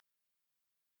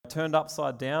turned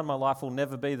upside down. My life will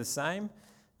never be the same.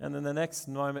 And then the next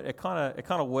moment, it kind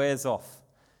of wears off.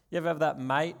 You ever have that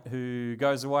mate who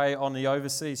goes away on the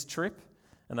overseas trip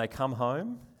and they come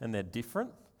home and they're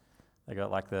different? They got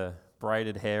like the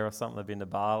braided hair or something. They've been to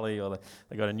Bali, or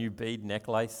they got a new bead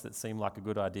necklace that seemed like a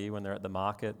good idea when they're at the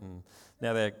market, and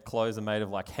now their clothes are made of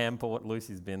like hemp, or what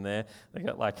Lucy's been there. They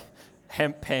got like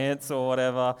hemp pants or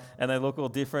whatever, and they look all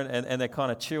different, and they're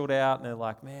kind of chilled out, and they're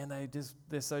like, man,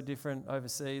 they're so different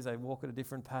overseas. They walk at a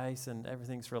different pace, and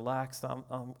everything's relaxed.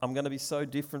 I'm going to be so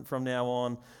different from now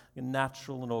on,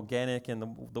 natural and organic, and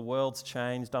the world's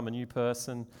changed. I'm a new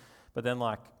person. But then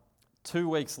like 2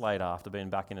 weeks later, after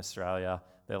being back in Australia,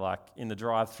 they're like in the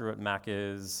drive-thru at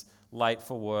Macca's, late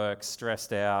for work,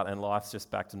 stressed out, and life's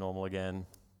just back to normal again.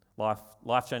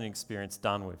 Life-changing experience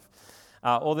done with.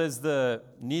 Or there's the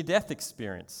near-death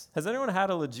experience. Has anyone had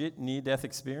a legit near-death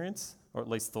experience? Or at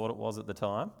least thought it was at the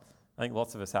time? I think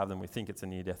lots of us have them. We think it's a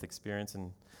near-death experience,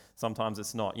 and sometimes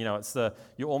it's not. You know, it's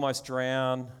you almost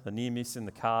drown, the near miss in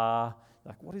the car.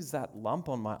 Like, what is that lump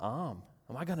on my arm?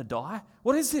 Am I going to die?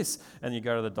 What is this? And you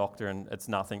go to the doctor and it's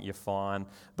nothing, you're fine.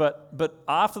 But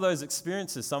after those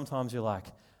experiences, sometimes you're like,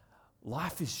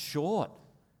 life is short.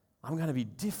 I'm going to be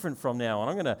different from now on.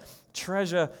 I'm going to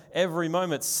treasure every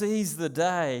moment, seize the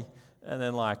day. And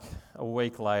then like a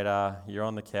week later, you're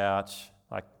on the couch,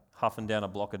 like huffing down a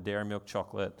block of Dairy Milk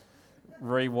chocolate,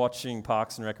 re-watching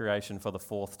Parks and Recreation for the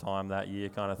 4th time that year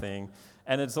kind of thing.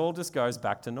 And it all just goes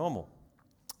back to normal.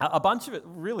 A bunch of it,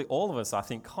 really all of us, I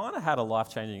think, kind of had a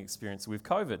life-changing experience with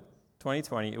COVID.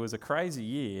 2020, it was a crazy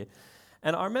year.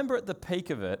 And I remember at the peak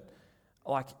of it,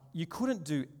 like, you couldn't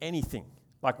do anything.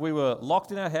 Like, we were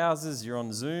locked in our houses, you're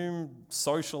on Zoom,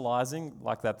 socializing,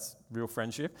 like that's real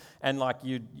friendship. And like,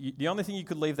 the only thing you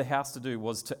could leave the house to do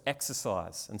was to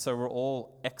exercise. And so we're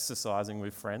all exercising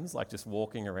with friends, like just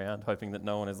walking around, hoping that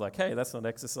no one is like, hey, that's not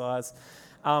exercise.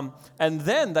 And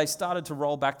then they started to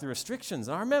roll back the restrictions.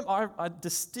 And I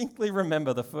distinctly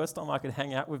remember the first time I could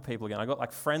hang out with people again. I got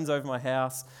like friends over my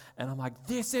house, and I'm like,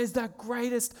 this is the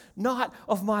greatest night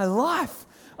of my life.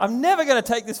 I'm never going to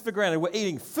take this for granted. We're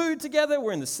eating food together.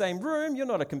 We're in the same room. You're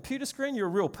not a computer screen. You're a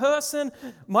real person.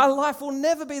 My life will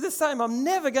never be the same. I'm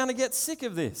never going to get sick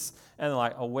of this. And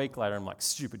like a week later, I'm like,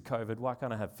 stupid COVID. Why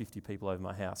can't I have 50 people over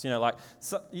my house? You know, like,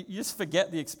 so you just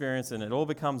forget the experience and it all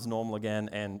becomes normal again,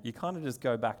 and you kind of just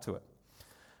go back to it.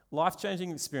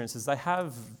 Life-changing experiences, they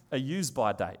have a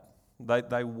use-by date.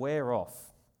 They wear off.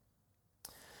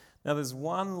 Now, there's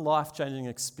one life-changing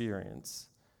experience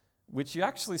which you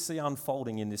actually see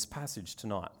unfolding in this passage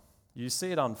tonight. You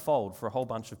see it unfold for a whole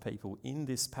bunch of people in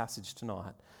this passage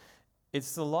tonight.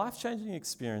 It's the life-changing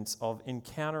experience of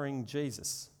encountering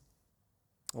Jesus.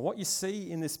 What you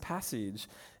see in this passage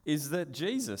is that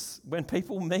Jesus, when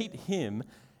people meet him,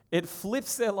 it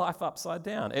flips their life upside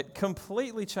down. It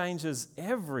completely changes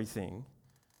everything,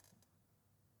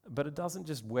 but it doesn't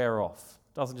just wear off.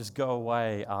 It doesn't just go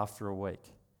away after a week.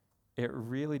 It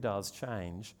really does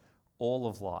change all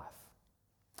of life.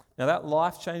 Now, that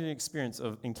life-changing experience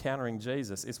of encountering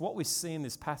Jesus is what we see in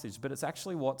this passage, but it's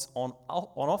actually what's on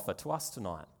offer to us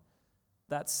tonight.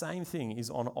 That same thing is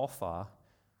on offer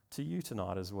to you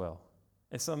tonight as well.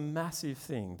 It's a massive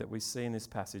thing that we see in this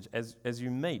passage as you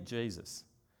meet Jesus.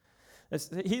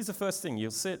 Here's the first thing.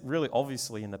 You'll see it really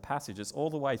obviously in the passage. It's all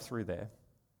the way through there.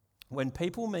 When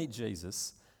people meet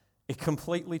Jesus, it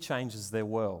completely changes their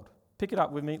world. Pick it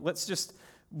up with me.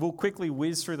 We'll quickly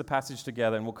whiz through the passage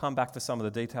together, and we'll come back to some of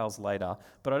the details later.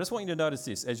 But I just want you to notice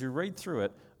this. As you read through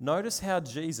it, notice how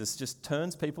Jesus just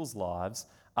turns people's lives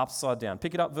upside down.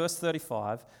 Pick it up, verse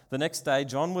 35. The next day,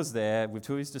 John was there with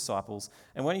 2 of his disciples,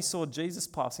 and when he saw Jesus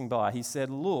passing by, he said,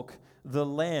 "Look, the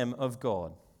Lamb of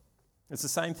God." It's the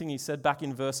same thing he said back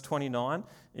in verse 29,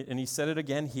 and he said it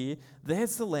again here.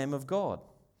 There's the Lamb of God.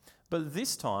 But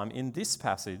this time, in this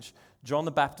passage, John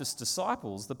the Baptist's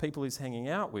disciples, the people he's hanging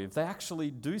out with, they actually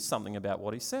do something about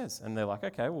what he says. And they're like,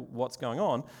 okay, well, what's going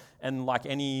on? And like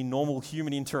any normal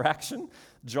human interaction,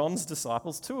 John's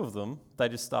disciples, 2 of them, they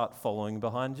just start following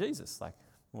behind Jesus. Like,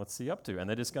 what's he up to? And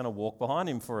they're just going to walk behind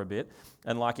him for a bit.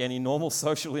 And like any normal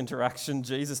social interaction,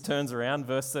 Jesus turns around,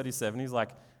 verse 37, he's like,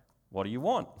 what do you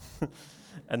want?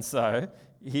 And so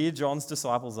here John's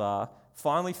disciples are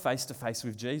finally face to face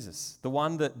with Jesus, the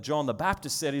one that John the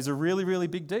Baptist said is a really, really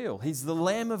big deal. He's the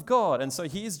Lamb of God. And so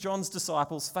here's John's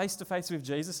disciples face to face with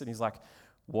Jesus, and he's like,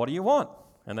 what do you want?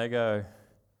 And they go,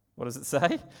 what does it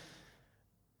say?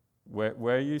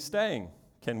 Where are you staying?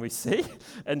 Can we see?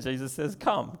 And Jesus says,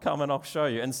 come and I'll show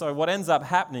you. And so what ends up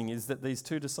happening is that these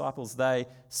 2 disciples, they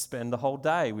spend the whole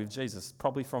day with Jesus,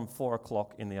 probably from 4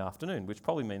 o'clock in the afternoon, which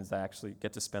probably means they actually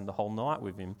get to spend the whole night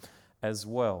with him as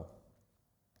well.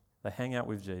 They hang out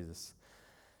with Jesus.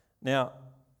 Now,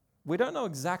 we don't know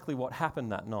exactly what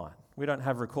happened that night. We don't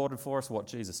have recorded for us what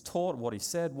Jesus taught, what he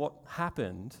said, what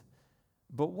happened.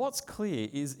 But what's clear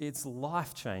is it's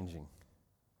life-changing.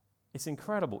 It's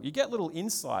incredible. You get little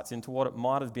insights into what it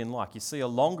might have been like. You see a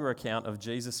longer account of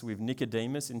Jesus with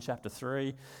Nicodemus in chapter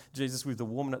 3, Jesus with the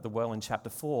woman at the well in chapter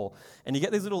 4. And you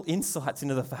get these little insights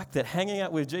into the fact that hanging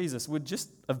out with Jesus would just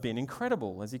have been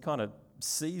incredible as he kind of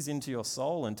sees into your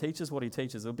soul and teaches what he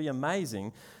teaches. It would be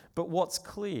amazing. But what's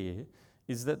clear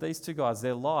is that these two guys,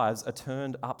 their lives are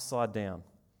turned upside down.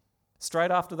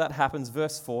 Straight after that happens,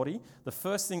 verse 40, the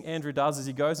first thing Andrew does is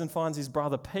he goes and finds his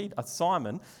brother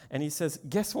Simon, and he says,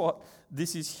 guess what?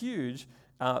 This is huge.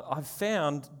 I've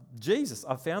found Jesus.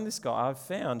 I've found this guy.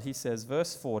 He says,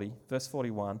 verse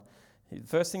 41, the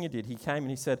first thing he did, he came and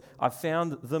he said, I've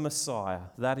found the Messiah,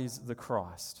 that is the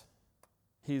Christ.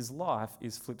 His life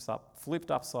is flipped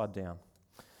upside down.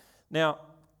 Now,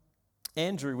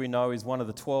 Andrew, we know, is one of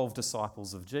the 12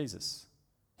 disciples of Jesus.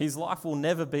 His life will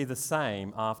never be the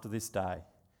same after this day.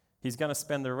 He's going to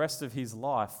spend the rest of his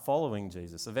life following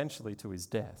Jesus, eventually to his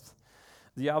death.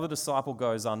 The other disciple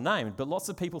goes unnamed, but lots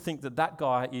of people think that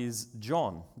guy is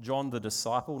John the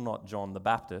disciple, not John the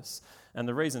Baptist. And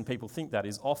the reason people think that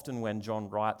is often when John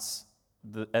writes,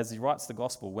 as he writes the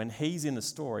gospel, when he's in the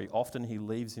story, often he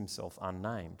leaves himself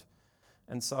unnamed.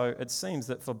 And so it seems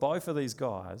that for both of these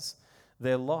guys,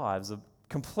 their lives are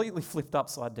completely flipped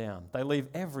upside down. They leave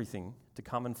everything to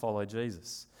come and follow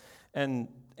Jesus. And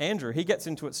Andrew, he gets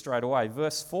into it straight away.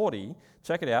 Verse 40,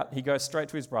 check it out. He goes straight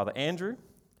to his brother. Andrew,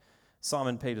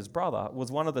 Simon Peter's brother,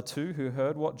 was one of the two who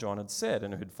heard what John had said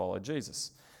and who'd followed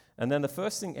Jesus. And then the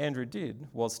first thing Andrew did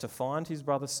was to find his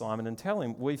brother Simon and tell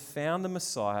him, we've found the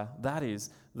Messiah, that is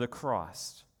the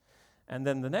Christ. And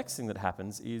then the next thing that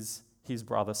happens is his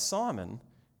brother Simon,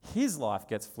 his life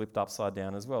gets flipped upside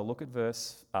down as well. Look at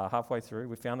verse halfway through.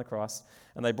 We found the Christ,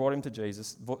 and they brought him to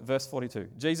Jesus. Verse 42.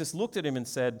 Jesus looked at him and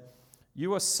said,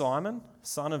 you are Simon,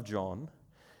 son of John.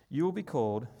 You will be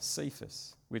called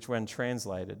Cephas, which when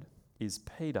translated is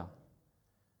Peter.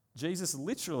 Jesus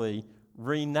literally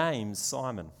renames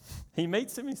Simon. He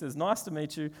meets him. He says, nice to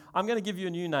meet you. I'm going to give you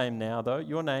a new name now, though.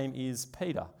 Your name is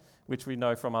Peter, which we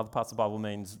know from other parts of the Bible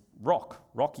means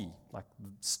rocky, like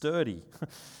sturdy.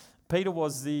 Peter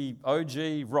was the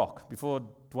OG rock. Before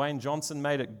Dwayne Johnson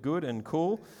made it good and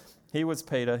cool, he was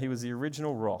Peter. He was the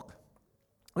original rock,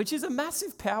 which is a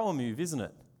massive power move, isn't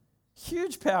it?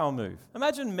 Huge power move.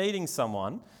 Imagine meeting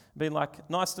someone, being like,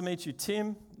 nice to meet you,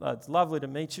 Tim. It's lovely to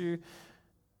meet you.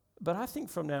 But I think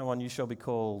from now on you shall be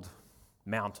called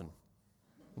Mountain.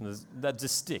 That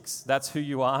just sticks. That's who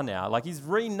you are now. Like, he's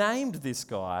renamed this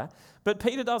guy. But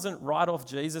Peter doesn't write off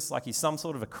Jesus like he's some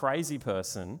sort of a crazy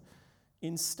person.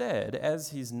 Instead, as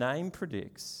his name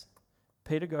predicts,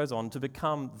 Peter goes on to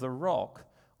become the rock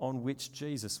on which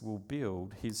Jesus will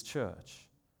build his church.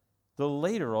 The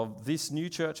leader of this new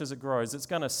church as it grows, it's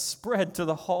going to spread to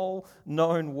the whole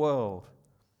known world.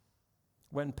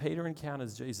 When Peter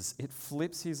encounters Jesus, it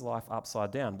flips his life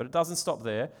upside down. But it doesn't stop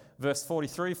there. Verse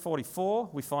 43, 44,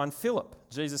 we find Philip.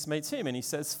 Jesus meets him and he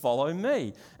says, follow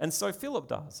me. And so Philip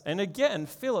does. And again,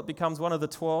 Philip becomes one of the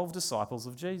 12 disciples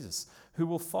of Jesus who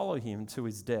will follow him to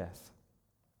his death.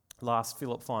 Last,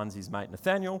 Philip finds his mate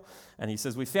Nathanael and he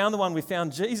says, we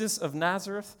found Jesus of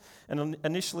Nazareth. And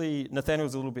initially, Nathanael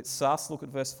was a little bit sus. Look at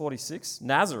verse 46.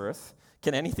 Nazareth,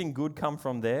 can anything good come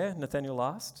from there? Nathanael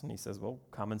asked. And he says, well,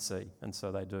 come and see. And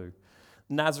so they do.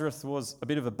 Nazareth was a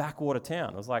bit of a backwater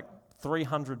town. It was like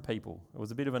 300 people. It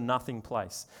was a bit of a nothing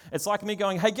place. It's like me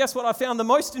going, hey, guess what? I found the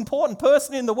most important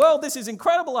person in the world. This is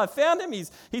incredible. I found him.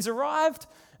 He's arrived.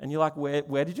 And you're like,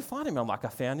 where did you find him? I'm like, I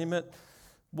found him at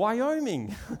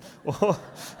Wyoming.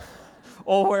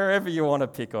 or wherever you want to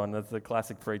pick on. That's the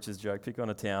classic preacher's joke, pick on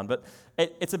a town. But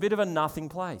it's a bit of a nothing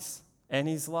place. And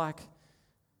he's like,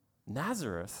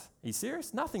 Nazareth? Are you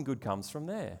serious? Nothing good comes from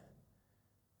there.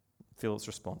 Philip's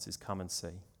response is, come and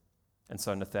see. And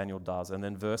so Nathanael does. And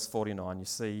then verse 49, you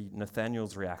see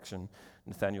Nathanael's reaction.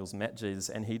 Nathanael's met Jesus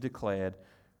and he declared,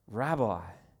 Rabbi,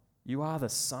 you are the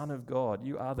Son of God.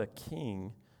 You are the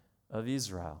King of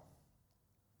Israel.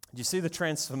 Do you see the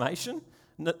transformation?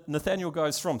 Nathanael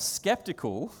goes from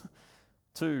skeptical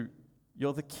to,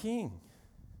 you're the king.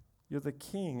 You're the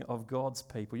king of God's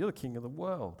people. You're the king of the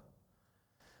world.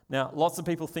 Now, lots of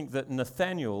people think that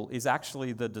Nathanael is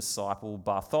actually the disciple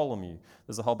Bartholomew.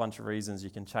 There's a whole bunch of reasons you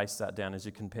can chase that down as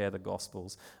you compare the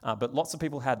Gospels. But lots of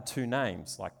people had two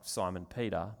names, like Simon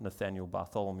Peter, Nathanael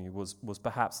Bartholomew was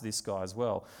perhaps this guy as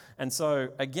well. And so,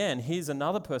 again, here's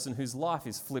another person whose life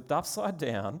is flipped upside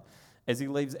down as he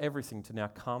leaves everything to now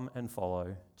come and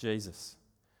follow Jesus.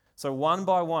 So one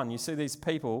by one, you see these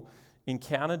people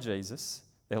encounter Jesus.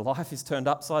 Their life is turned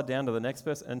upside down to the next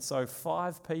person. And so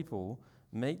 5 people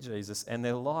meet Jesus and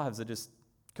their lives are just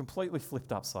completely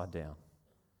flipped upside down.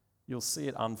 You'll see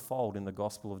it unfold in the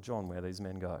Gospel of John where these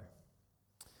men go.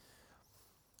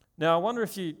 Now, I wonder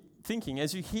if you're thinking,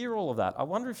 as you hear all of that, I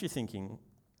wonder if you're thinking,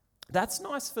 that's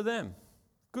nice for them.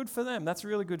 Good for them. That's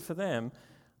really good for them.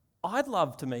 I'd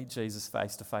love to meet Jesus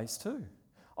face to face too.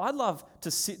 I'd love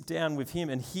to sit down with him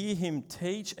and hear him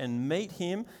teach and meet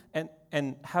him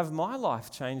and have my life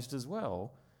changed as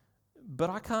well. But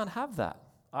I can't have that.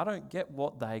 I don't get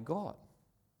what they got.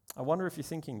 I wonder if you're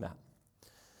thinking that.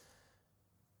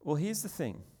 Well, here's the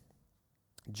thing.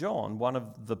 John, one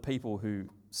of the people who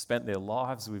spent their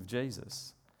lives with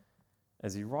Jesus,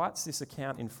 as he writes this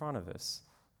account in front of us,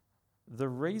 the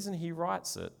reason he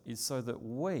writes it is so that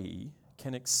we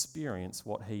can experience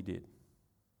what he did.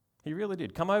 He really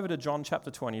did. Come over to John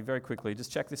chapter 20 very quickly.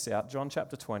 Just check this out. John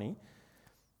chapter 20.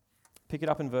 Pick it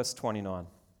up in verse 29.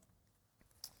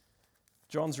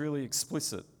 John's really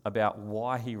explicit about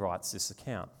why he writes this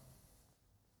account.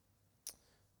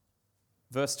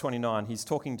 Verse 29, he's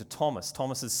talking to Thomas.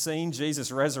 Thomas has seen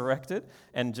Jesus resurrected,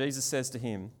 and Jesus says to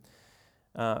him,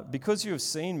 because you have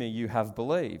seen me, you have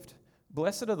believed.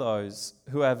 Blessed are those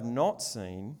who have not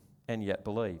seen and yet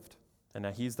believed. And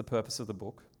now here's the purpose of the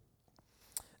book.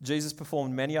 Jesus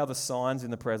performed many other signs in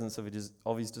the presence of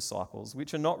his disciples,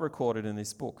 which are not recorded in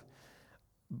this book.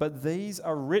 But these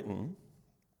are written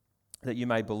that you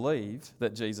may believe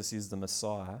that Jesus is the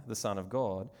Messiah, the Son of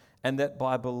God, and that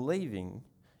by believing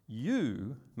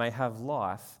you may have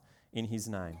life in his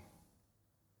name.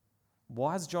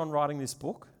 Why is John writing this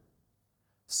book?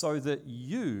 So that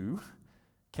you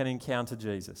can encounter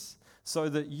Jesus. So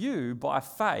that you, by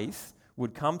faith,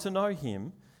 would come to know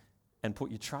him and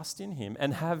put your trust in him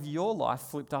and have your life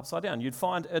flipped upside down. You'd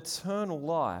find eternal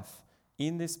life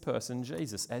in this person,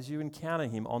 Jesus, as you encounter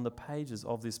him on the pages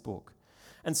of this book.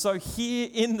 And so here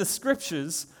in the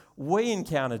scriptures, we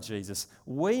encounter Jesus.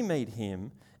 We meet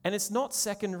him. And it's not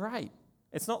second rate.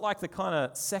 It's not like the kind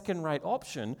of second rate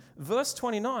option. Verse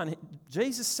 29,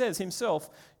 Jesus says himself,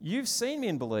 you've seen me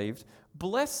and believed.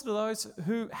 Blessed are those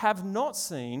who have not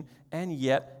seen and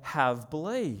yet have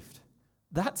believed.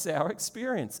 That's our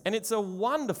experience. And it's a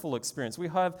wonderful experience. We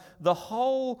have the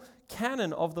whole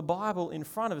canon of the Bible in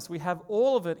front of us. We have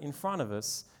all of it in front of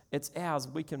us. It's ours.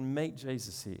 We can meet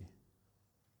Jesus here.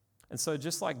 And so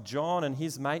just like John and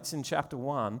his mates in chapter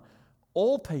 1,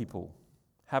 all people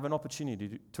have an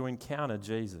opportunity to encounter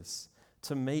Jesus,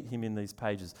 to meet him in these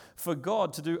pages. For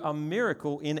God to do a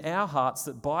miracle in our hearts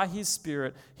that by his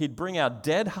Spirit he'd bring our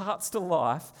dead hearts to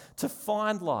life, to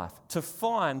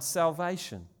find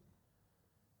salvation.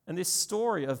 And this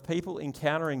story of people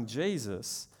encountering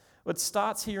Jesus, it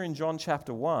starts here in John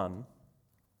chapter 1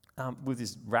 with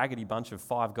this raggedy bunch of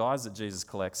 5 guys that Jesus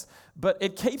collects. But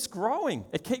it keeps growing.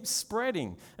 It keeps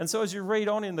spreading. And so as you read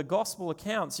on in the gospel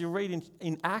accounts, you read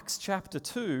in Acts chapter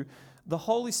 2, the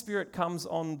Holy Spirit comes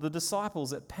on the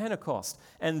disciples at Pentecost.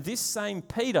 And this same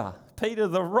Peter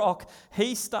the rock,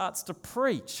 he starts to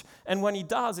preach. And when he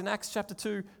does, in Acts chapter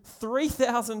 2,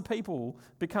 3,000 people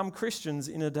become Christians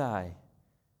in a day.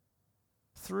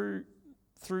 Through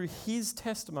his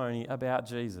testimony about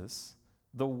Jesus,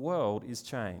 the world is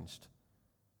changed.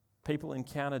 People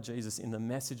encounter Jesus in the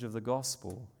message of the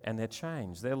gospel and they're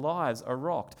changed. Their lives are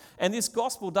rocked. And this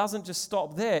gospel doesn't just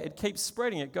stop there. It keeps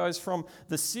spreading. It goes from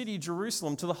the city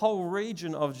Jerusalem to the whole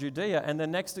region of Judea. And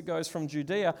then next it goes from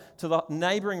Judea to the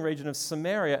neighboring region of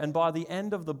Samaria. And by the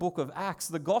end of the book of Acts,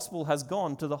 the gospel has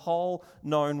gone to the whole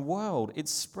known world.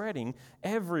 It's spreading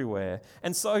everywhere.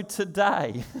 And so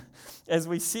today, as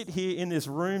we sit here in this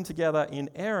room together in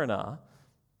Erina,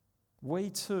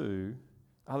 we too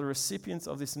are the recipients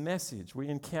of this message. We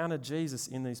encounter Jesus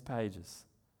in these pages.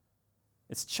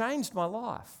 It's changed my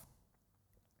life.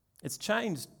 It's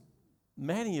changed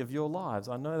many of your lives.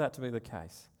 I know that to be the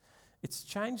case. It's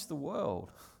changed the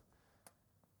world.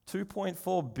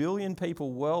 2.4 billion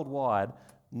people worldwide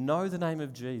know the name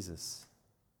of Jesus.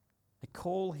 They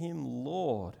call him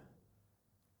Lord.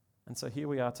 And so here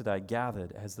we are today,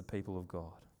 gathered as the people of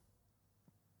God.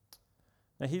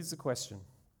 Now here's the question.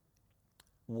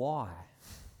 Why?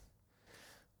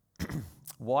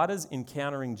 Why does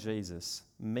encountering Jesus,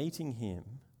 meeting him,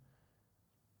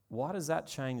 why does that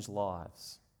change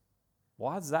lives?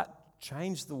 Why does that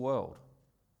change the world?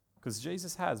 Because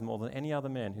Jesus has, more than any other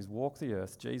man who's walked the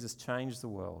earth, Jesus changed the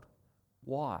world.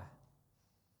 Why?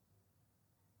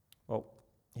 Well,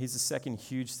 here's the second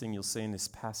huge thing you'll see in this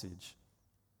passage.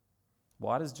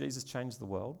 Why does Jesus change the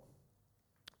world?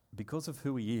 Because of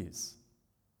who he is.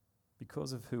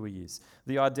 because of who he is.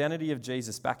 The identity of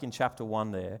Jesus back in chapter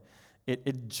 1 there,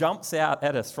 it jumps out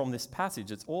at us from this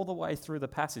passage. It's all the way through the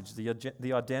passage,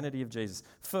 the identity of Jesus.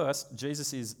 First,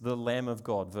 Jesus is the Lamb of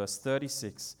God. Verse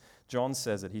 36, John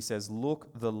says it. He says,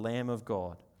 "Look, the Lamb of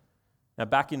God." Now,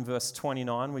 back in verse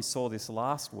 29, we saw this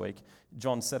last week.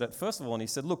 John said it first of all, and he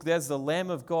said, "Look, there's the Lamb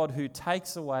of God who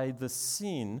takes away the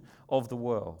sin of the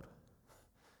world."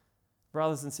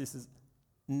 Brothers and sisters,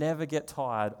 never get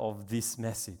tired of this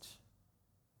message.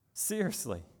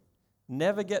 Seriously,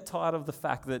 never get tired of the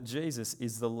fact that Jesus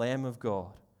is the Lamb of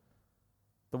God,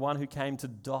 the one who came to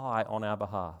die on our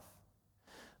behalf.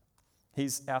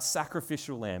 He's our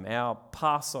sacrificial lamb, our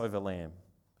Passover lamb,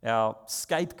 our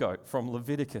scapegoat from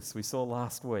Leviticus we saw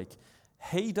last week.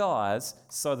 He dies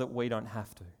so that we don't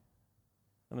have to.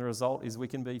 And the result is we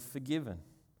can be forgiven,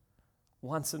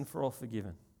 once and for all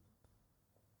forgiven.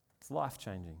 It's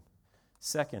life-changing.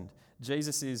 Second,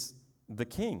 Jesus is the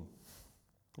King.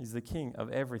 He's the King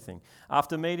of everything.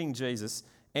 After meeting Jesus,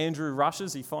 Andrew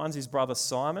rushes, he finds his brother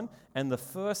Simon, and the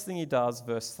first thing he does,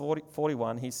 verse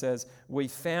 41, he says, "We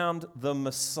found the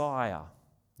Messiah."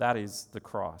 That is the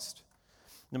Christ.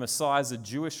 The Messiah is a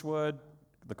Jewish word.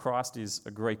 The Christ is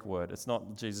a Greek word. It's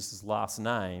not Jesus' last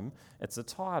name. It's a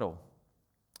title.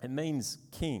 It means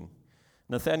king.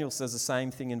 Nathanael says the same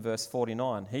thing in verse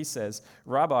 49. He says,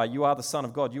 "Rabbi, you are the Son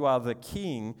of God. You are the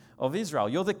King of Israel.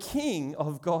 You're the King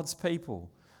of God's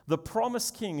people. The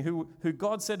promised King who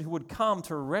God said who would come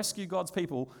to rescue God's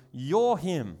people. You're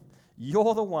him.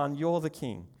 You're the one. You're the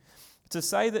King." To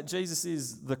say that Jesus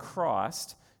is the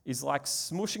Christ is like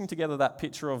smushing together that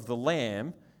picture of the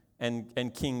lamb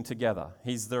and king together.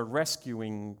 He's the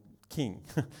rescuing king.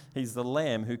 He's the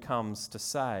lamb who comes to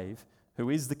save, who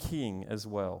is the king as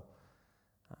well.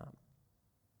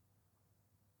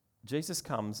 Jesus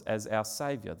comes as our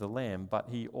Saviour, the Lamb, but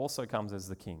he also comes as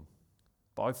the King.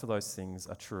 Both of those things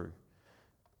are true.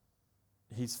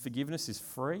 His forgiveness is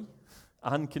free,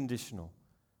 unconditional.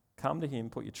 Come to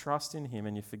him, put your trust in him,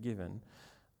 and you're forgiven.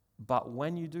 But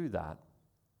when you do that,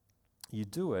 you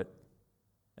do it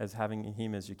as having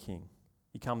him as your King.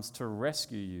 He comes to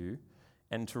rescue you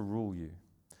and to rule you.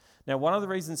 Now, one of the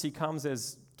reasons he comes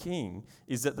as King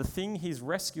is that the thing he's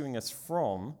rescuing us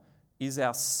from is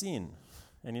our sin.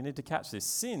 And you need to catch this.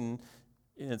 Sin,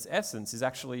 in its essence, is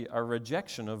actually a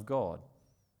rejection of God.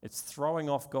 It's throwing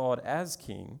off God as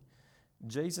King.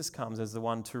 Jesus comes as the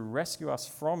one to rescue us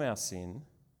from our sin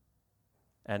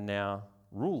and now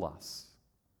rule us,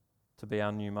 to be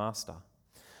our new master.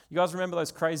 You guys remember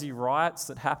those crazy riots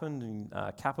that happened in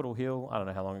Capitol Hill? I don't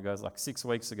know how long ago, it was like 6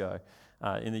 weeks ago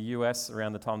in the US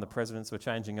around the time the presidents were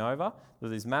changing over. There were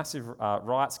these massive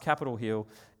riots, Capitol Hill,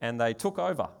 and they took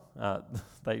over.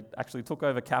 They actually took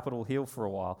over Capitol Hill for a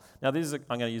while. Now, I'm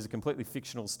going to use a completely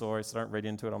fictional story, so don't read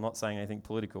into it. I'm not saying anything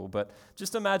political, but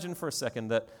just imagine for a second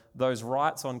that those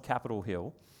riots on Capitol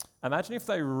Hill, imagine if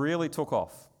they really took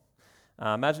off.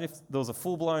 Imagine if there was a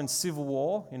full-blown civil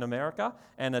war in America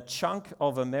and a chunk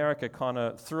of America kind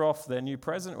of threw off their new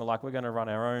president. We're like, we're going to run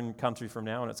our own country from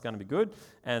now and it's going to be good.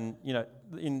 And, you know,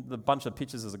 in the bunch of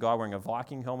pictures there's a guy wearing a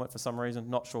Viking helmet for some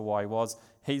reason. Not sure why he was.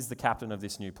 He's the captain of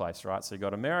this new place, right? So you've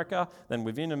got America. Then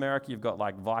within America you've got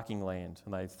like Viking land.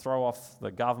 And they throw off the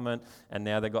government and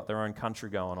now they've got their own country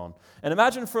going on. And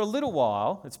imagine for a little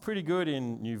while, it's pretty good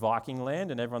in New Viking land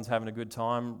and everyone's having a good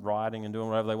time rioting and doing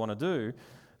whatever they want to do.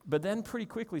 But then pretty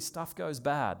quickly stuff goes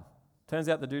bad. Turns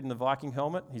out the dude in the Viking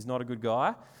helmet, he's not a good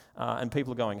guy. And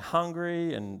people are going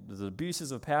hungry and there's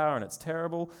abuses of power and it's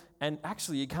terrible. And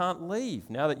actually you can't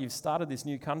leave. Now that you've started this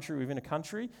new country within a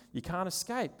country, you can't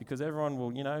escape because everyone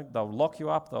will, they'll lock you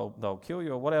up, they'll kill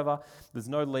you or whatever. There's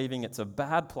no leaving. It's a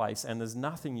bad place and there's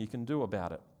nothing you can do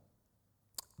about it.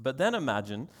 But then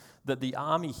imagine that the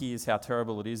army hears how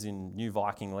terrible it is in New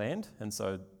Viking land, and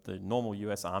so the normal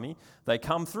US army, they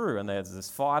come through and there's this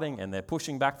fighting and they're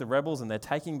pushing back the rebels and they're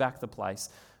taking back the place.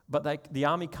 But the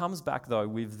army comes back though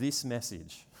with this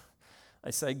message.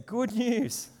 They say, "Good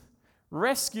news,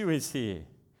 rescue is here.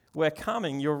 We're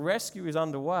coming, your rescue is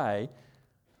underway.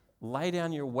 Lay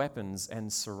down your weapons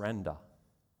and surrender.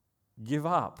 Give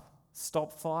up,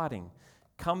 stop fighting.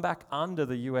 Come back under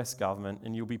the US government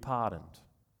and you'll be pardoned."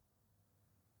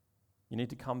 You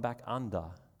need to come back under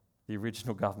the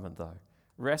original government, though.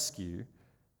 Rescue,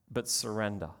 but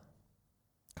surrender.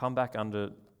 Come back under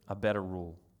a better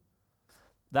rule.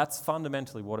 That's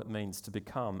fundamentally what it means to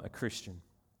become a Christian.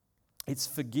 It's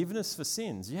forgiveness for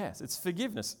sins, yes. It's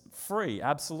forgiveness, free,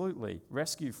 absolutely.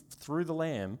 Rescue through the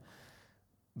Lamb.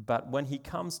 But when he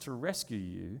comes to rescue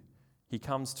you, he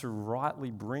comes to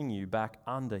rightly bring you back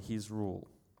under his rule.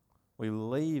 We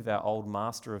leave our old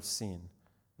master of sin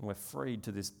and we're freed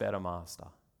to this better master.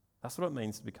 That's what it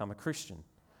means to become a Christian,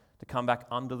 to come back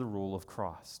under the rule of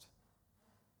Christ.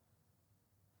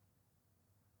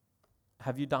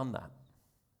 Have you done that?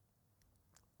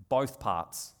 Both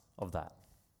parts of that.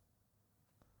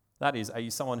 That is, are you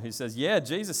someone who says, yeah,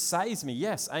 Jesus saves me,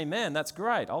 yes, amen, that's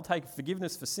great, I'll take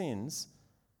forgiveness for sins.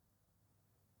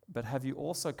 But have you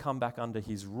also come back under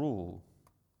his rule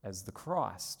as the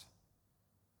Christ,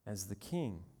 as the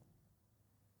King?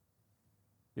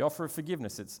 The offer of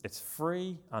forgiveness, it's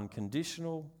free,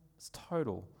 unconditional, it's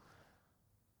total.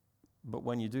 But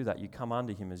when you do that, you come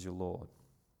under him as your Lord.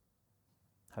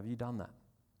 Have you done that?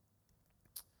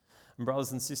 And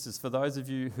brothers and sisters, for those of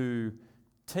you who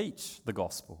teach the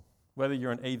gospel, whether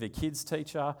you're an EV Kids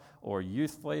teacher or a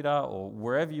youth leader or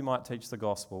wherever you might teach the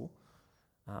gospel,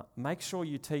 make sure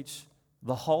you teach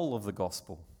the whole of the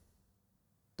gospel.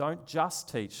 Don't just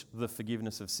teach the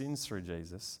forgiveness of sins through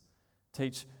Jesus.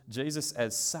 Teach Jesus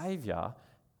as Saviour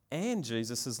and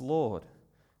Jesus as Lord.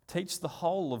 Teach the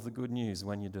whole of the good news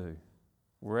when you do.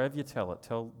 Wherever you tell it,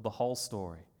 tell the whole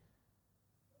story.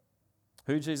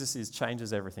 Who Jesus is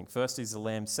changes everything. First, he's the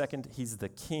Lamb. Second, he's the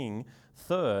King.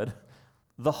 Third,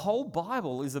 the whole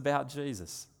Bible is about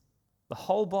Jesus. The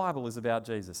whole Bible is about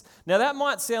Jesus. Now, that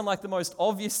might sound like the most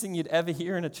obvious thing you'd ever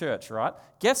hear in a church, right?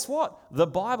 Guess what? The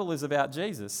Bible is about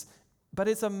Jesus, but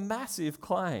it's a massive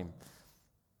claim.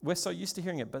 We're so used to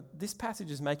hearing it, but this passage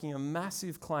is making a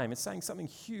massive claim. It's saying something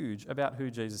huge about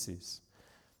who Jesus is.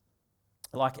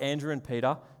 Like Andrew and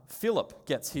Peter, Philip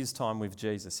gets his time with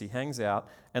Jesus. He hangs out,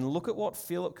 and look at what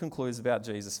Philip concludes about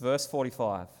Jesus. Verse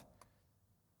 45.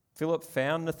 Philip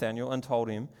found Nathanael and told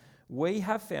him, "We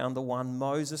have found the one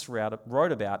Moses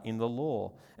wrote about in the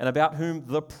law, and about whom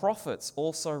the prophets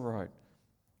also wrote,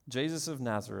 Jesus of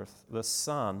Nazareth, the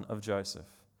son of Joseph."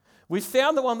 We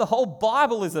found the one the whole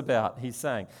Bible is about, he's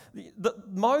saying.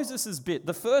 Moses' bit,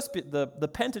 the first bit, the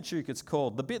Pentateuch it's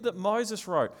called, the bit that Moses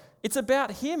wrote, it's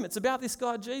about him. It's about this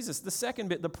guy Jesus. The second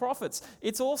bit, the prophets,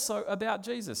 it's also about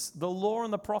Jesus. The law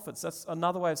and the prophets, that's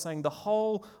another way of saying the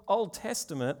whole Old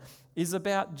Testament is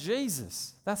about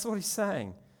Jesus. That's what he's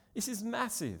saying. This is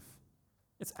massive.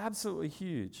 It's absolutely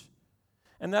huge.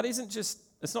 And that it's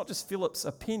not just Philip's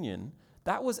opinion.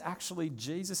 That was actually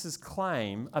Jesus'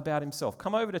 claim about himself.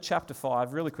 Come over to chapter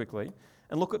 5 really quickly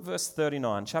and look at verse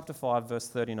 39. Chapter 5, verse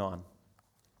 39.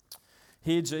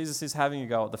 Here Jesus is having a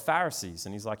go at the Pharisees,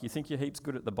 and he's like, you think you're heaps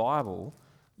good at the Bible?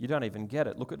 You don't even get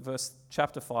it. Look at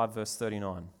chapter 5, verse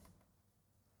 39.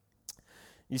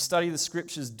 You study the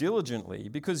scriptures diligently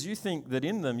because you think that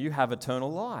in them you have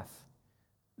eternal life.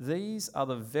 These are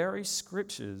the very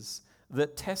scriptures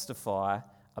that testify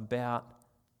about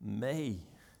me.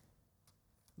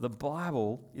 The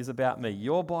Bible is about me.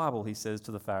 Your Bible, he says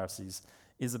to the Pharisees,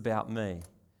 is about me.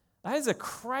 That is a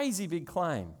crazy big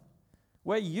claim.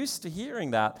 We're used to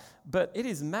hearing that, but it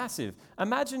is massive.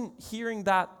 Imagine hearing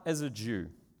that as a Jew.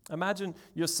 Imagine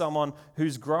you're someone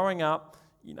who's growing up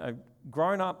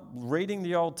reading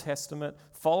the Old Testament,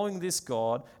 following this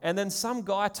God, and then some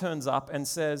guy turns up and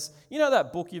says, you know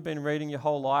that book you've been reading your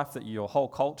whole life that your whole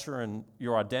culture and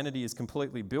your identity is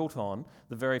completely built on,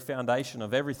 the very foundation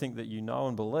of everything that you know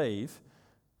and believe,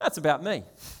 that's about me.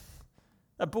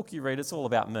 That book you read, it's all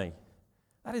about me.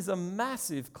 That is a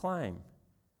massive claim.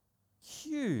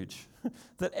 Huge.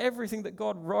 That everything that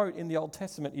God wrote in the Old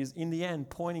Testament is in the end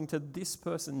pointing to this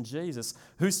person, Jesus,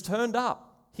 who's turned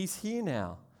up. He's here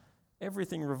now.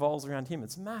 Everything revolves around him.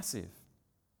 It's massive.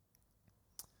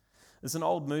 There's an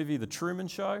old movie, The Truman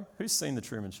Show. Who's seen The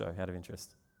Truman Show out of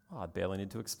interest? Oh, I barely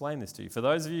need to explain this to you. For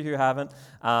those of you who haven't,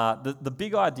 the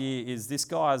big idea is this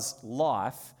guy's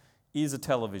life is a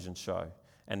television show.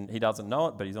 And he doesn't know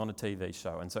it, but he's on a TV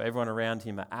show. And so everyone around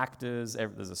him are actors,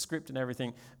 there's a script and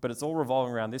everything, but it's all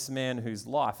revolving around this man whose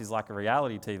life is like a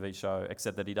reality TV show,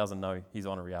 except that he doesn't know he's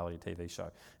on a reality TV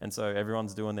show. And so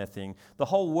everyone's doing their thing. The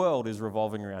whole world is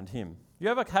revolving around him. You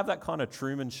ever have that kind of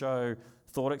Truman Show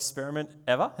thought experiment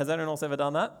ever? Has anyone else ever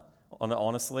done that?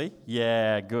 Honestly?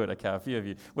 Yeah, good. Okay, a few of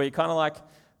you. Where you're kind of like,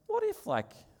 what if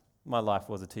my life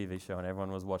was a TV show and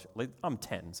everyone was watching. I'm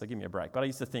 10, so give me a break. But I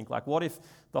used to think, what if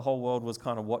the whole world was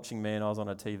kind of watching me and I was on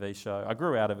a TV show? I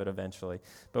grew out of it eventually.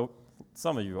 But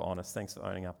some of you were honest. Thanks for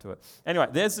owning up to it. Anyway,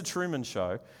 there's the Truman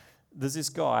Show. There's this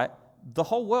guy. The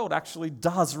whole world actually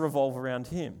does revolve around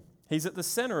him. He's at the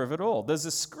center of it all. There's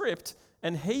a script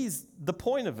and he's the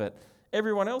point of it.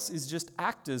 Everyone else is just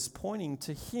actors pointing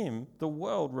to him. The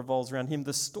world revolves around him.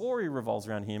 The story revolves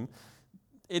around him.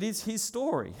 It is his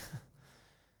story.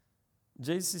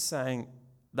 Jesus is saying,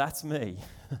 that's me,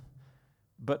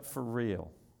 but for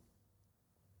real.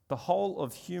 The whole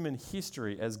of human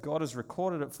history, as God has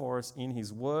recorded it for us in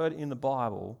his word in the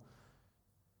Bible,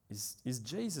 is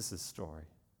Jesus' story.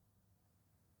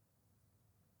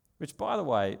 Which, by the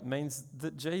way, means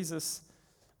that Jesus,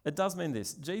 it does mean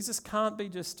this. Jesus can't be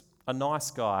just a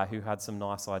nice guy who had some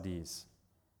nice ideas.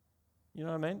 You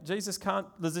know what I mean? Jesus can't,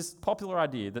 there's this popular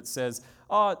idea that says,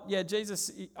 oh, yeah, Jesus,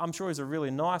 I'm sure he's a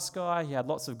really nice guy. He had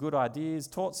lots of good ideas,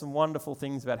 taught some wonderful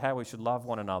things about how we should love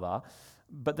one another.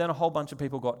 But then a whole bunch of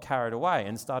people got carried away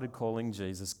and started calling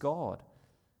Jesus God.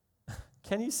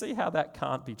 Can you see how that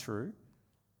can't be true?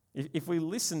 If we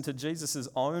listen to Jesus'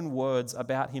 own words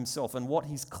about himself and what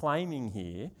he's claiming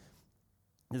here,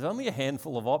 there's only a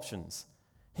handful of options.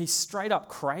 He's straight up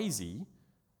crazy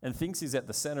and thinks he's at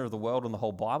the center of the world and the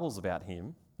whole Bible's about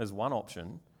him. There's one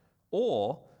option.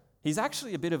 Or he's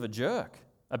actually a bit of a jerk,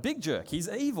 a big jerk. He's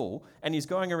evil and he's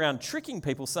going around tricking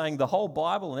people saying the whole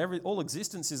Bible and all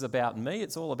existence is about me,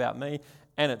 it's all about me.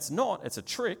 And it's not, it's a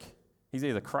trick. He's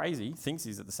either crazy, thinks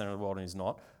he's at the center of the world and he's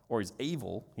not, or he's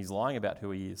evil, he's lying about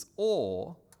who he is,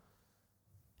 or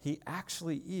he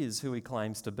actually is who he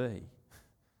claims to be.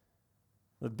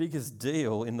 The biggest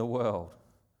deal in the world.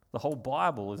 The whole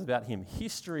Bible is about him.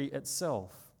 History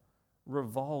itself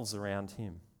revolves around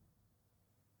him.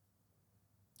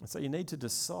 And so you need to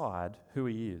decide who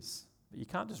he is. But you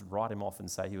can't just write him off and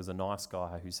say he was a nice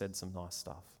guy who said some nice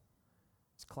stuff.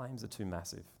 His claims are too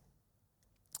massive.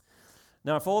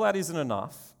 Now, if all that isn't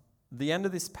enough, the end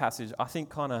of this passage, I think,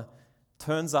 kind of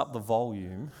turns up the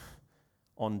volume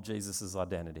on Jesus'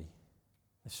 identity.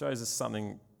 It shows us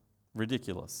something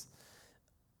ridiculous.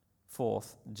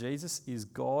 Fourth, Jesus is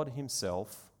God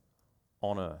himself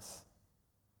on earth.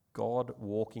 God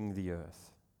walking the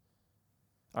earth.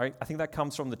 I think that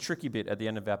comes from the tricky bit at the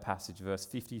end of our passage, verse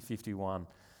 50, 51.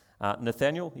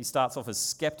 Nathanael, he starts off as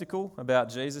skeptical about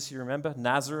Jesus, you remember?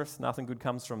 Nazareth, nothing good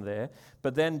comes from there.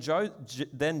 But then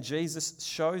Jesus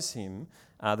shows him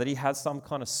that he has some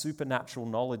kind of supernatural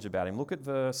knowledge about him. Look at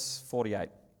verse 48.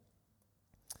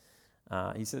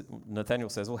 Nathanael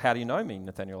says, well, how do you know me?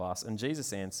 Nathanael asked. And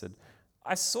Jesus answered,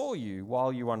 I saw you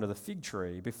while you were under the fig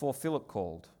tree before Philip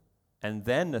called. And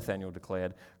then Nathanael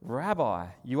declared, Rabbi,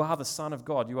 you are the Son of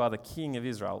God. You are the King of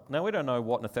Israel. Now, we don't know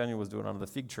what Nathanael was doing under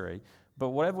the fig tree, but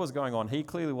whatever was going on, he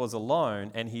clearly was alone,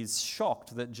 and he's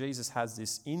shocked that Jesus has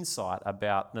this insight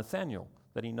about Nathanael,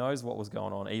 that he knows what was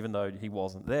going on even though he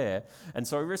wasn't there. And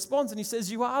so he responds and he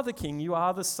says, you are the King, you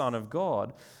are the Son of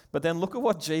God. But then look at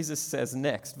what Jesus says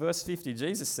next. Verse 50,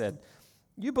 Jesus said,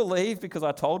 you believe because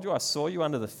I told you I saw you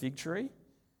under the fig tree?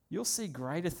 You'll see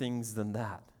greater things than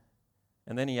that.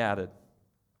 And then he added,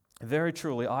 very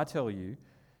truly, I tell you,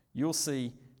 you'll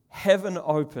see heaven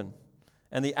open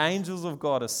and the angels of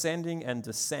God ascending and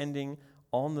descending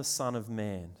on the Son of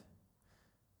Man.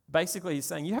 Basically, he's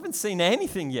saying, you haven't seen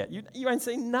anything yet. You ain't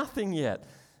seen nothing yet.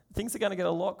 Things are going to get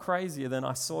a lot crazier than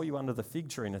I saw you under the fig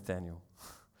tree, Nathanael.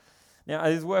 Now,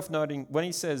 it is worth noting, when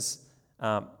he says,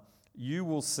 you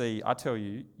will see, I tell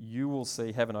you, you will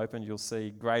see heaven open, you'll see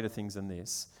greater things than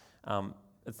this.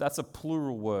 That's a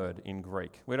plural word in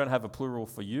Greek. We don't have a plural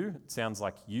for you. It sounds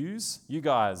like yous. You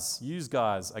guys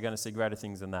are going to see greater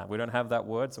things than that. We don't have that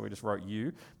word, so we just wrote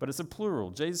you. But it's a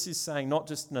plural. Jesus is saying not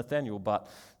just Nathanael, but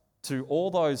to all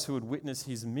those who would witness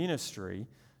his ministry,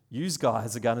 yous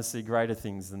guys are going to see greater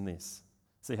things than this.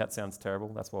 See how it sounds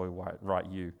terrible? That's why we write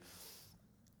you.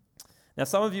 Now,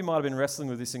 some of you might have been wrestling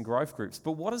with this in growth groups,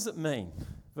 but what does it mean?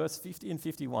 Verse 50 and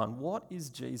 51, what is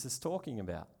Jesus talking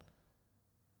about?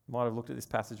 You might have looked at this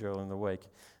passage earlier in the week,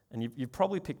 and you've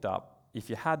probably picked up, if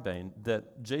you had been,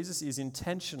 that Jesus is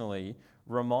intentionally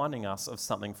reminding us of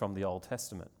something from the Old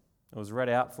Testament. It was read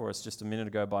out for us just a minute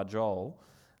ago by Joel.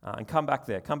 And come back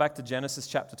there. Come back to Genesis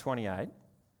chapter 28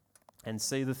 and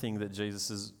see the thing that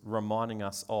Jesus is reminding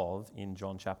us of in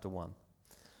John chapter 1.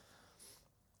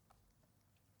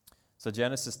 So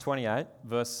Genesis 28,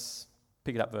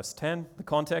 pick it up, verse 10. The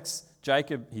context,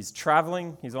 Jacob, he's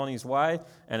traveling, he's on his way,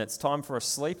 and it's time for a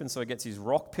sleep, and so he gets his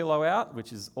rock pillow out,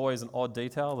 which is always an odd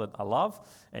detail that I love,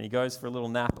 and he goes for a little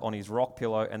nap on his rock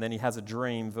pillow, and then he has a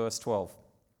dream, verse 12.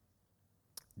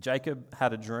 Jacob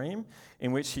had a dream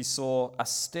in which he saw a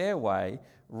stairway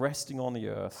resting on the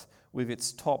earth with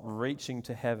its top reaching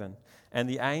to heaven, and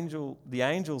the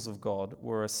angels of God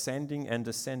were ascending and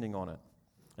descending on it.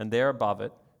 And there above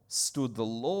it stood the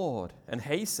Lord, and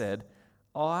he said,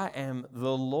 I am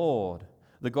the Lord,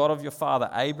 the God of your father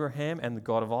Abraham and the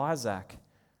God of Isaac.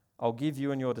 I'll give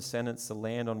you and your descendants the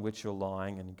land on which you're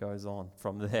lying. And he goes on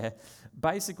from there.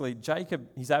 Basically, Jacob,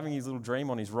 he's having his little dream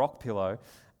on his rock pillow,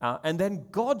 and then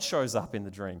God shows up in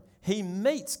the dream. He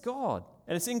meets God,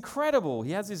 and it's incredible.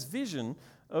 He has this vision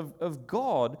of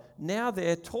God now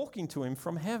there talking to him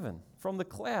from heaven, from the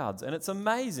clouds, and it's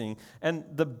amazing. And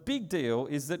the big deal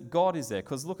is that God is there,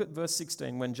 because look at verse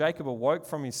 16. When Jacob awoke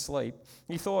from his sleep,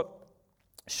 he thought,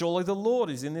 Surely the Lord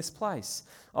is in this place.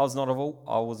 I was not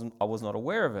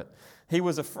aware of it. He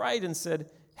was afraid and said,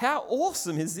 how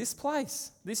awesome is this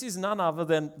place? This is none other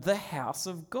than the house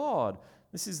of God.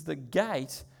 This is the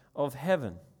gate of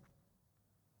heaven.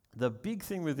 The big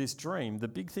thing with this dream, the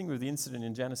big thing with the incident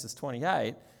in Genesis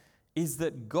 28 is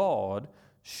that God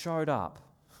showed up.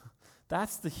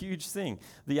 That's the huge thing.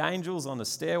 The angels on the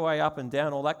stairway up and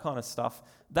down, all that kind of stuff,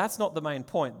 that's not the main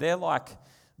point. They're like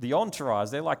the entourage.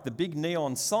 They're like the big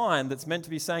neon sign that's meant to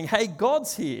be saying, hey,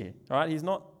 God's here. Right? He's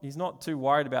not too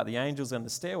worried about the angels and the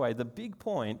stairway. The big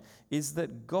point is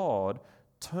that God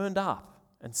turned up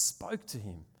and spoke to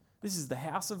him. This is the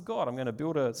house of God. I'm going to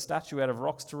build a statue out of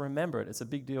rocks to remember it. It's a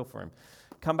big deal for him.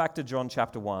 Come back to John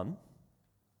chapter 1.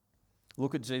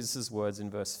 Look at Jesus' words in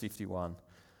verse 51.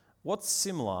 What's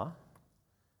similar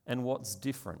and what's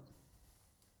different?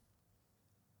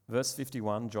 Verse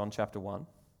 51, John chapter 1.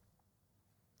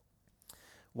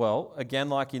 Well, again,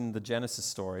 like in the Genesis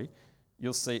story,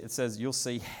 you'll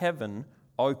see heaven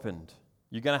opened.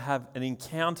 You're going to have an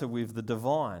encounter with the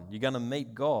divine. You're going to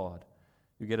meet God.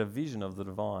 You get a vision of the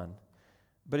divine.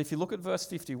 But if you look at verse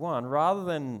 51, rather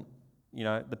than,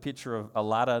 the picture of a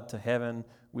ladder to heaven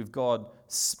with God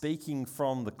speaking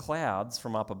from the clouds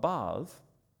from up above,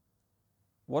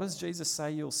 what does Jesus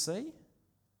say you'll see?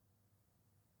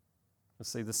 You'll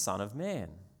see the Son of Man.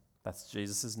 That's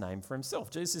Jesus' name for himself.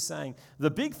 Jesus is saying, the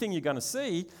big thing you're going to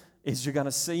see is you're going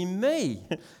to see me.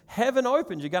 Heaven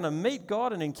opened. You're going to meet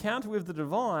God, an encounter with the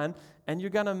divine, and you're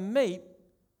going to meet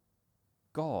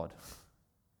God.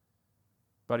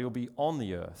 But he'll be on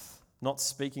the earth, not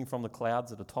speaking from the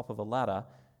clouds at the top of a ladder.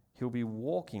 He'll be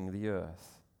walking the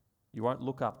earth. You won't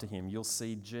look up to him. You'll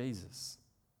see Jesus.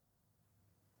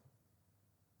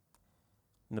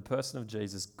 In the person of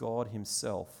Jesus, God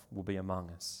himself will be among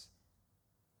us.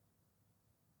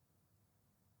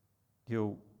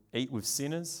 He'll eat with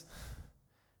sinners.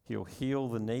 He'll heal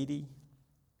the needy.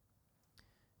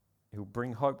 He'll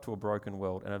bring hope to a broken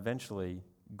world. And eventually,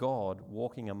 God,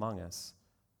 walking among us,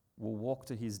 will walk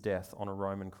to his death on a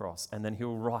Roman cross. And then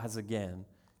he'll rise again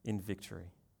in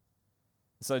victory.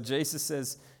 So Jesus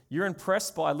says, you're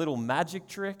impressed by a little magic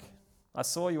trick? I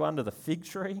saw you under the fig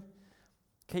tree.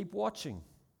 Keep watching.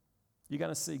 You're going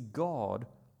to see God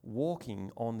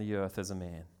walking on the earth as a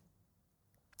man.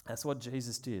 That's what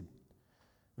Jesus did.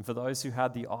 And for those who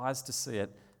had the eyes to see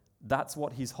it, that's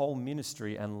what his whole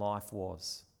ministry and life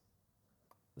was.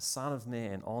 The Son of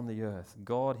Man on the earth,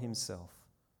 God himself.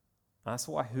 And that's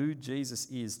why who Jesus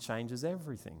is changes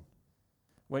everything.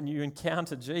 When you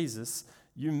encounter Jesus,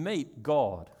 you meet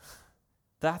God.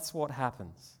 That's what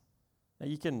happens. Now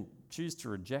you can choose to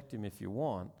reject him if you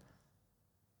want,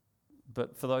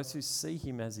 but for those who see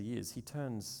him as he is, he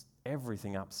turns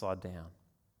everything upside down.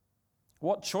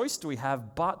 What choice do we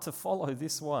have but to follow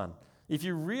this one? If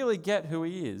you really get who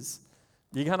he is,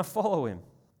 you're going to follow him.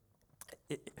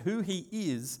 Who he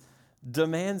is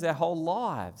demands our whole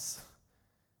lives.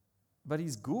 But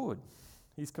he's good.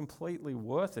 He's completely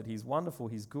worth it. He's wonderful.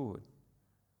 He's good.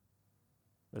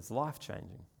 It's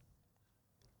life-changing.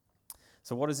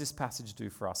 So what does this passage do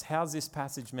for us? How's this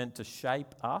passage meant to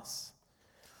shape us?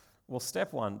 Well,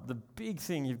 step one, the big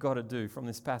thing you've got to do from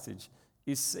this passage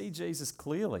is see Jesus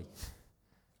clearly.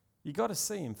 You've got to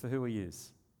see him for who he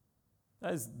is.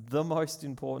 That is the most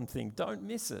important thing. Don't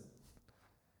miss it.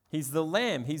 He's the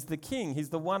Lamb. He's the King. He's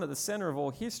the one at the center of all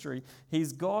history.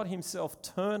 He's God himself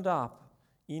turned up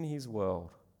in his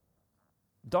world.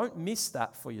 Don't miss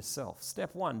that for yourself.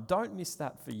 Step one, don't miss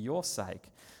that for your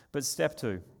sake. But step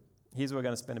two, here's where we're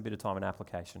going to spend a bit of time in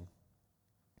application.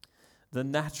 The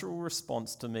natural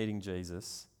response to meeting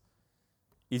Jesus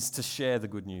is to share the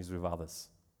good news with others.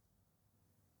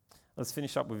 Let's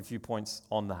finish up with a few points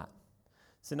on that.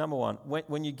 So number one,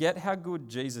 when you get how good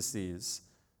Jesus is,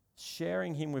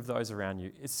 sharing him with those around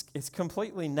you, it's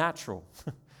completely natural.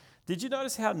 Did you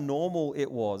notice how normal it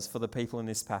was for the people in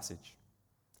this passage?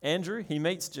 Andrew, he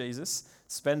meets Jesus,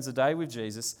 spends a day with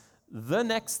Jesus. The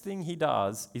next thing he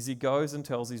does is he goes and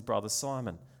tells his brother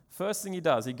Simon. First thing he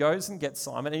does, he goes and gets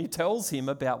Simon and he tells him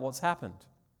about what's happened.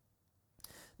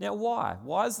 Now why?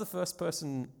 Why is the first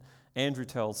person Andrew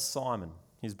tells Simon,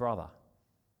 his brother?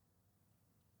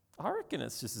 I reckon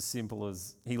it's just as simple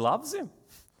as he loves him.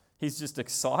 He's just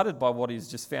excited by what he's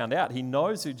just found out. He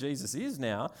knows who Jesus is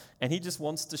now, and he just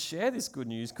wants to share this good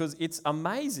news because it's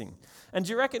amazing. And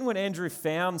do you reckon when Andrew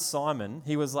found Simon,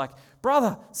 he was like,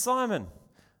 "Brother, Simon,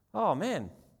 oh man,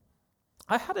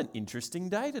 I had an interesting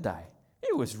day today.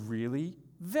 It was really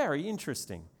very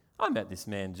interesting. I met this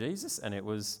man, Jesus, and it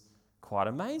was quite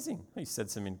amazing. He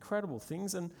said some incredible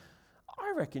things, and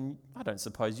I don't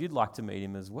suppose you'd like to meet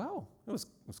him as well. It was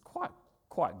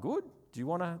quite good." Do you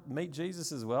want to meet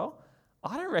Jesus as well?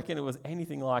 I don't reckon it was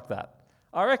anything like that.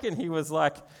 I reckon he was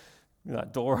like,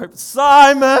 door open,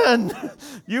 Simon,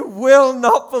 you will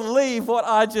not believe what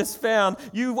I just found.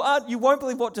 You won't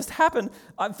believe what just happened.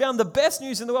 I found the best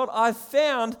news in the world. I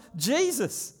found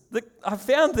Jesus. I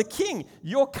found the King.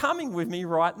 You're coming with me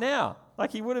right now.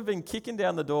 Like he would have been kicking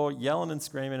down the door, yelling and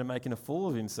screaming and making a fool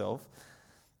of himself.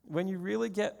 When you really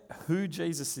get who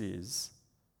Jesus is,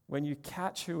 when you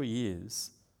catch who he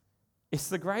is, it's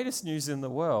the greatest news in the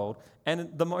world,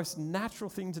 and the most natural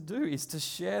thing to do is to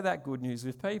share that good news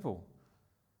with people.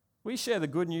 We share the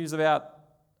good news about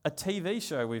a TV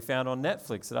show we found on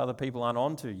Netflix that other people aren't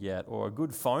onto yet, or a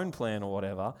good phone plan or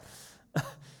whatever.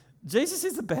 Jesus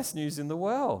is the best news in the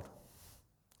world.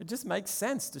 It just makes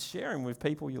sense to share him with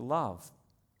people you love.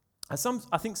 I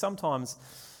think sometimes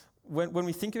when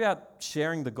we think about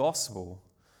sharing the gospel,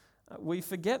 we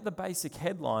forget the basic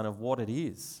headline of what it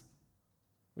is.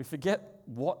 We forget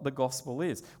what the gospel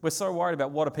is. We're so worried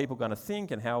about what are people going to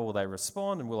think and how will they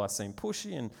respond and will I seem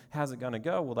pushy and how's it going to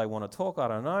go? Will they want to talk? I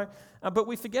don't know. But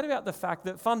we forget about the fact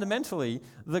that fundamentally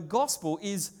the gospel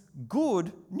is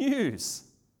good news.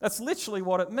 That's literally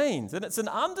what it means. And it's an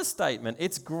understatement.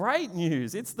 It's great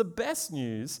news. It's the best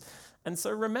news. And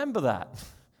so remember that.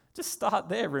 Just start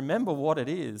there. Remember what it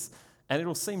is. And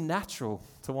it'll seem natural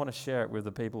to want to share it with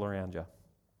the people around you.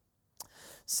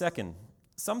 Second,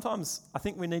 sometimes I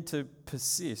think we need to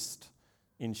persist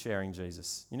in sharing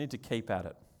Jesus. You need to keep at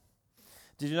it.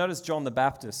 Did you notice John the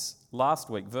Baptist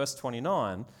last week, verse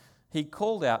 29, he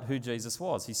called out who Jesus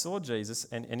was. He saw Jesus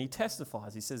and he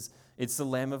testifies. He says, it's the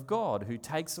Lamb of God who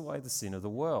takes away the sin of the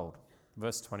world.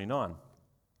 Verse 29.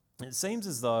 It seems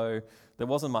as though there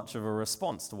wasn't much of a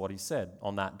response to what he said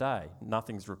on that day.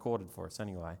 Nothing's recorded for us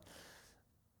anyway.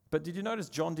 But did you notice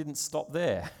John didn't stop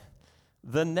there?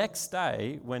 The next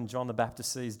day, when John the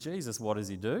Baptist sees Jesus, what does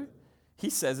he do? He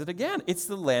says it again. It's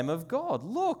the Lamb of God.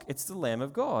 Look, it's the Lamb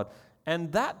of God.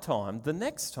 And that time, the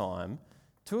next time,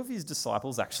 two of his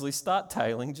disciples actually start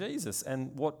tailing Jesus.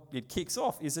 And what it kicks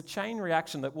off is a chain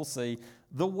reaction that we'll see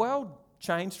the world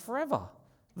changed forever.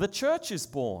 The church is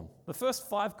born. The first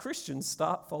 5 Christians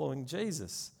start following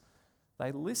Jesus.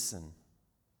 They listen.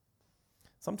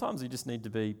 Sometimes you just need to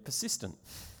be persistent.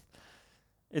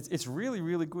 It's really,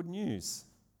 really good news.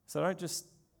 So don't just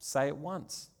say it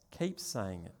once. Keep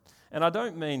saying it. And I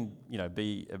don't mean,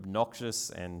 be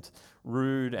obnoxious and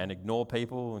rude and ignore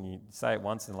people and you say it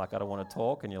once and I don't want to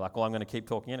talk and you're like, I'm going to keep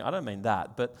talking. I don't mean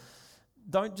that. But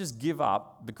don't just give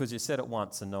up because you said it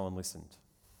once and no one listened.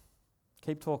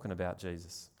 Keep talking about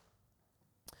Jesus.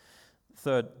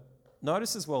 Third,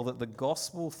 notice as well that the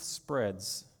gospel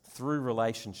spreads through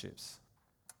relationships.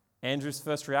 Andrew's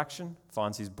first reaction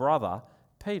finds his brother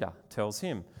Peter, tells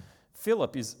him.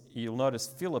 You'll notice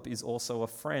Philip is also a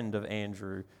friend of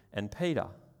Andrew and Peter.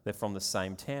 They're from the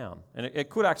same town. And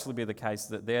it could actually be the case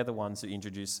that they're the ones who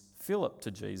introduce Philip to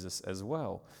Jesus as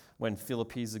well. When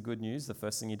Philip hears the good news, the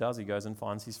first thing he does, he goes and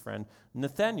finds his friend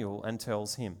Nathanael and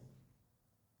tells him.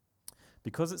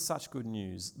 Because it's such good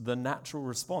news, the natural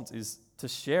response is to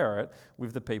share it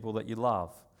with the people that you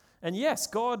love. And yes,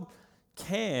 God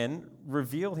can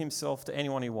reveal himself to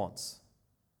anyone he wants.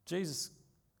 Jesus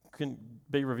can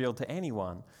be revealed to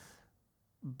anyone.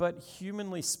 But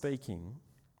humanly speaking,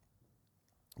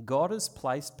 God has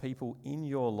placed people in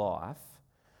your life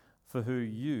for who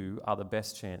you are the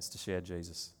best chance to share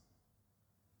Jesus.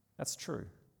 That's true.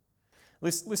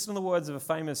 Listen to the words of a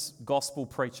famous gospel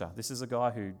preacher. This is a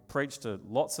guy who preached to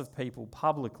lots of people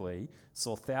publicly,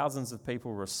 saw thousands of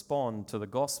people respond to the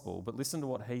gospel, but listen to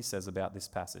what he says about this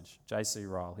passage. J.C.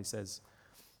 Ryle, he says,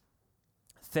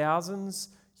 thousands,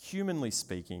 humanly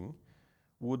speaking,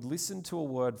 would listen to a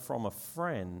word from a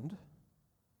friend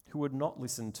who would not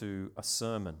listen to a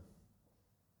sermon.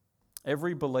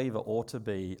 Every believer ought to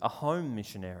be a home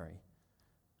missionary,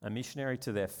 a missionary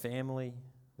to their family,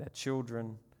 their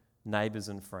children, neighbours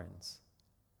and friends.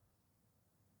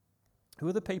 Who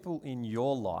are the people in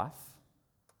your life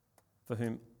for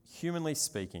whom, humanly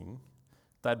speaking,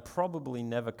 they'd probably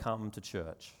never come to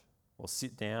church or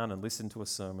sit down and listen to a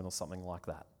sermon or something like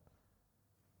that?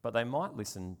 But they might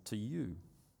listen to you.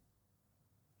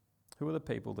 Who are the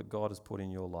people that God has put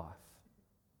in your life?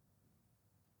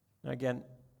 Now again,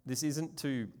 this isn't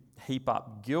to heap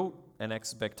up guilt and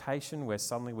expectation where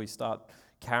suddenly we start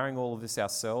carrying all of this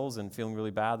ourselves and feeling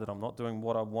really bad that I'm not doing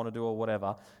what I want to do or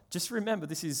whatever. Just remember,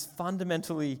 this is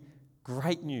fundamentally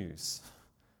great news.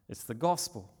 It's the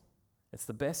gospel. It's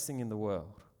the best thing in the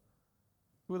world.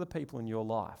 Who are the people in your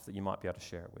life that you might be able to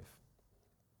share it with?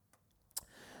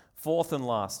 Fourth and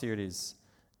last, here it is.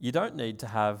 You don't need to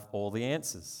have all the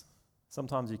answers.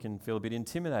 Sometimes you can feel a bit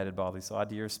intimidated by this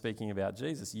idea of speaking about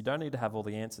Jesus. You don't need to have all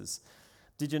the answers.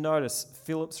 Did you notice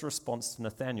Philip's response to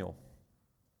Nathanael?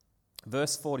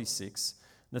 Verse 46,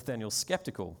 Nathanael's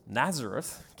skeptical.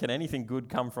 Nazareth, can anything good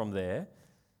come from there?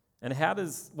 And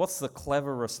what's the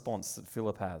clever response that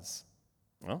Philip has?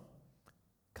 Well,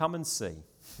 come and see.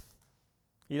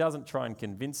 He doesn't try and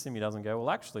convince him. He doesn't go, well,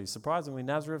 actually, surprisingly,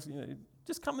 Nazareth,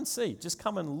 just come and see. Just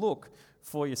come and look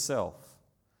for yourself.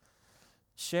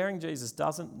 Sharing Jesus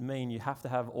doesn't mean you have to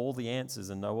have all the answers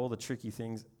and know all the tricky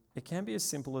things. It can be as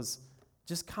simple as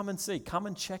just come and see. Come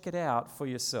and check it out for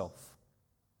yourself.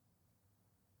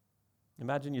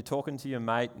 Imagine you're talking to your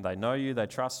mate and they know you, they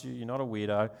trust you, you're not a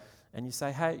weirdo, and you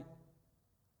say, hey,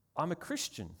 I'm a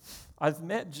Christian. I've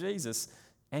met Jesus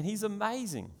and he's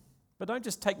amazing. But don't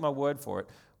just take my word for it.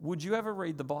 Would you ever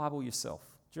read the Bible yourself?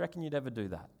 Do you reckon you'd ever do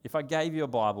that? If I gave you a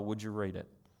Bible, would you read it?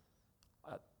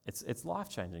 It's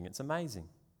life-changing. It's amazing.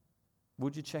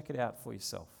 Would you check it out for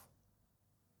yourself?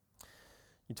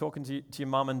 You're talking to your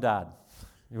mum and dad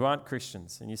who aren't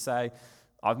Christians, and you say,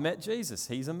 I've met Jesus.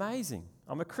 He's amazing.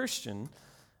 I'm a Christian,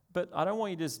 but I don't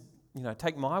want you to just,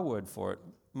 take my word for it.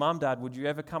 Mum, Dad, would you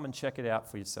ever come and check it out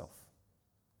for yourself?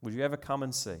 Would you ever come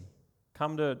and see?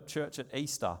 Come to church at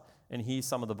Easter and hear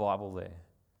some of the Bible there.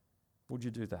 Would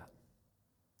you do that?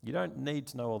 You don't need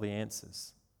to know all the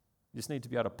answers. You just need to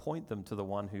be able to point them to the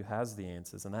one who has the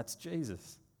answers, and that's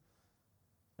Jesus.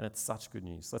 And it's such good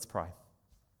news. Let's pray.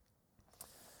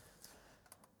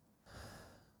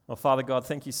 Well, Father God,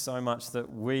 thank you so much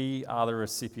that we are the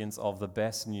recipients of the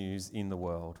best news in the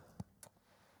world.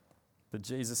 That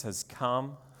Jesus has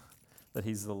come, that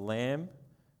he's the Lamb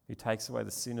who takes away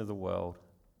the sin of the world,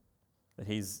 that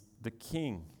he's the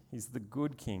King, he's the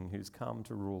good King who's come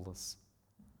to rule us.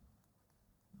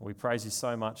 We praise you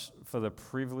so much for the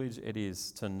privilege it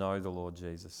is to know the Lord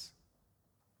Jesus.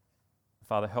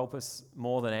 Father, help us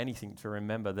more than anything to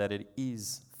remember that it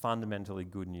is fundamentally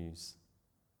good news.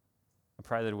 I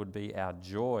pray that it would be our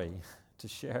joy to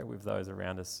share it with those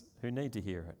around us who need to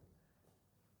hear it.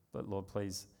 But Lord,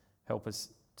 please help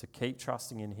us to keep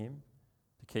trusting in him,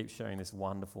 to keep sharing this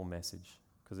wonderful message,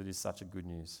 because it is such a good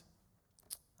news.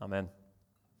 Amen.